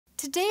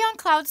Today on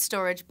Cloud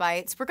Storage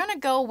Bytes, we're going to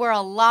go where a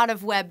lot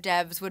of web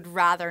devs would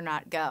rather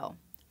not go.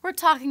 We're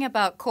talking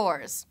about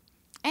CORS,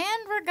 and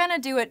we're going to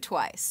do it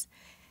twice.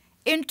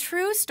 In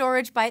true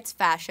Storage Bytes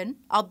fashion,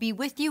 I'll be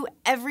with you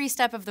every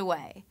step of the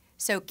way,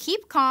 so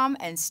keep calm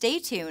and stay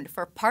tuned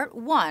for part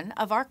 1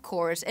 of our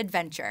CORS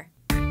adventure.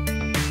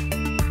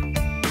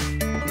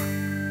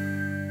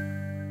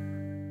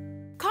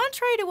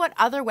 Contrary to what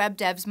other web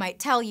devs might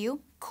tell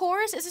you,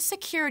 CORS is a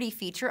security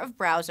feature of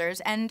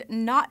browsers and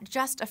not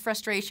just a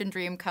frustration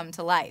dream come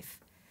to life.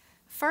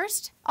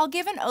 First, I'll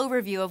give an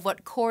overview of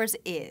what CORS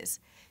is.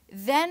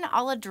 Then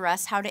I'll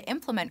address how to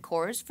implement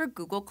CORS for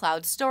Google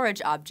Cloud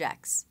Storage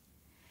objects.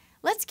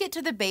 Let's get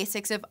to the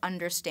basics of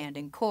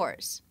understanding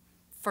CORS.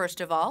 First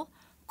of all,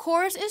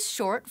 CORS is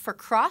short for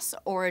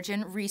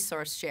Cross-Origin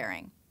Resource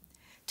Sharing.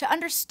 To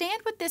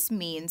understand what this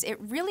means, it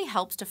really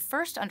helps to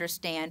first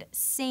understand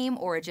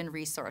same-origin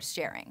resource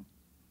sharing.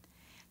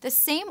 The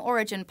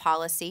same-origin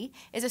policy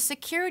is a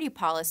security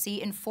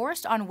policy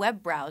enforced on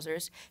web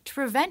browsers to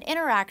prevent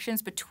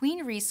interactions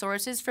between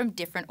resources from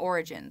different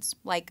origins,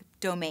 like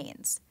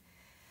domains.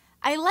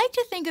 I like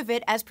to think of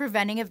it as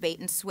preventing a bait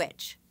and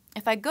switch.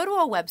 If I go to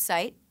a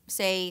website,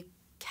 say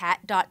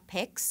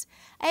cat.pics,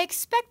 I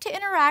expect to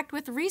interact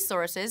with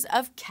resources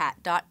of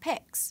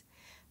cat.pics.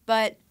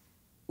 But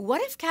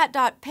what if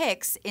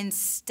cat.pics,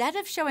 instead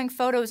of showing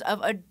photos of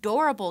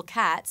adorable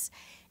cats,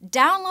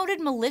 downloaded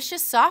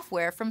malicious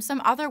software from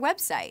some other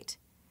website?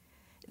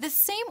 The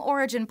same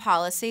origin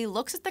policy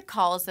looks at the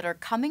calls that are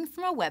coming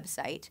from a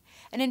website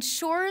and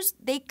ensures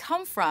they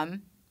come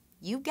from,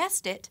 you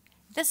guessed it,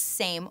 the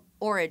same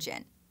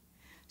origin.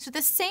 So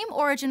the same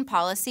origin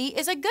policy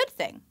is a good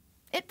thing.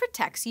 It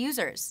protects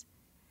users.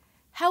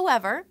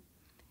 However,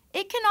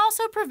 it can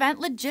also prevent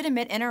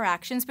legitimate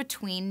interactions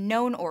between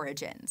known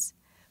origins.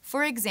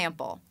 For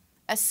example,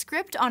 a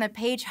script on a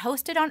page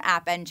hosted on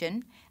App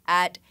Engine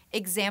at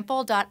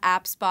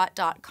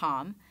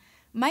example.appspot.com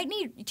might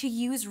need to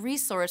use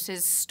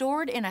resources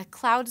stored in a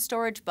cloud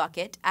storage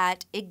bucket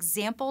at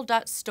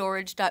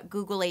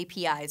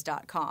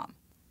example.storage.googleapis.com.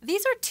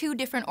 These are two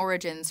different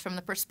origins from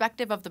the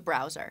perspective of the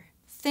browser.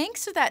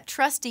 Thanks to that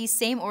trusty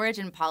same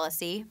origin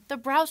policy, the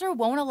browser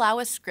won't allow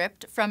a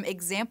script from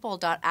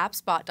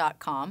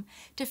example.appspot.com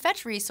to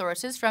fetch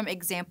resources from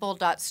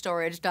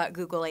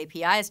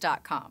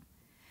example.storage.googleapis.com.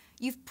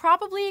 You've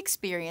probably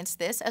experienced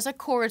this as a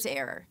CORS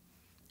error.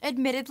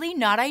 Admittedly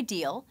not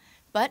ideal,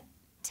 but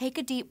take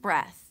a deep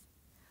breath.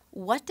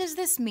 What does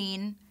this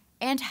mean,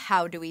 and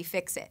how do we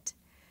fix it?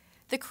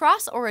 The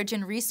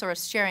Cross-Origin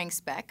Resource Sharing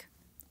Spec,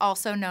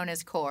 also known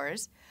as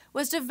CORS,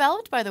 was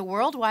developed by the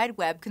World Wide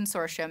Web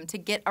Consortium to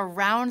get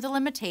around the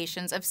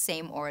limitations of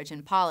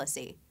same-origin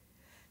policy.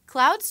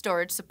 Cloud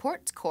Storage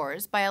supports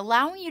CORS by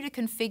allowing you to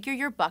configure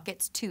your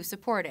buckets to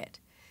support it.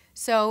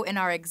 So in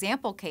our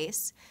example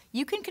case,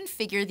 you can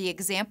configure the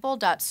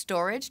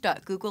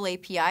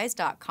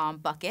example.storage.googleapis.com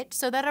bucket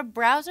so that a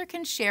browser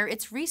can share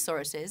its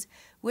resources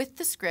with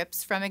the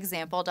scripts from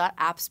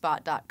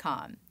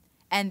example.appspot.com.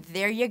 And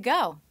there you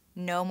go,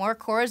 no more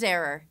CORS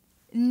error.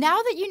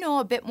 Now that you know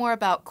a bit more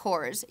about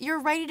CORS,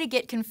 you're ready to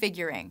get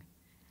configuring.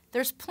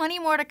 There's plenty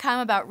more to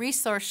come about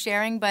resource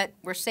sharing, but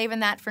we're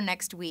saving that for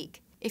next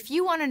week. If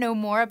you want to know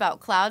more about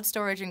cloud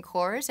storage and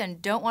CORS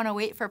and don't want to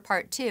wait for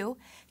part 2,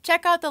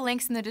 check out the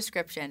links in the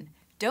description.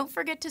 Don't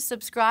forget to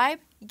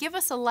subscribe, give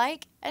us a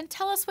like, and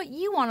tell us what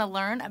you want to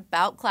learn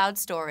about cloud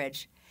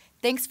storage.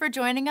 Thanks for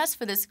joining us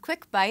for this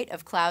quick bite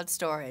of cloud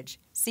storage.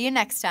 See you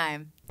next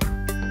time.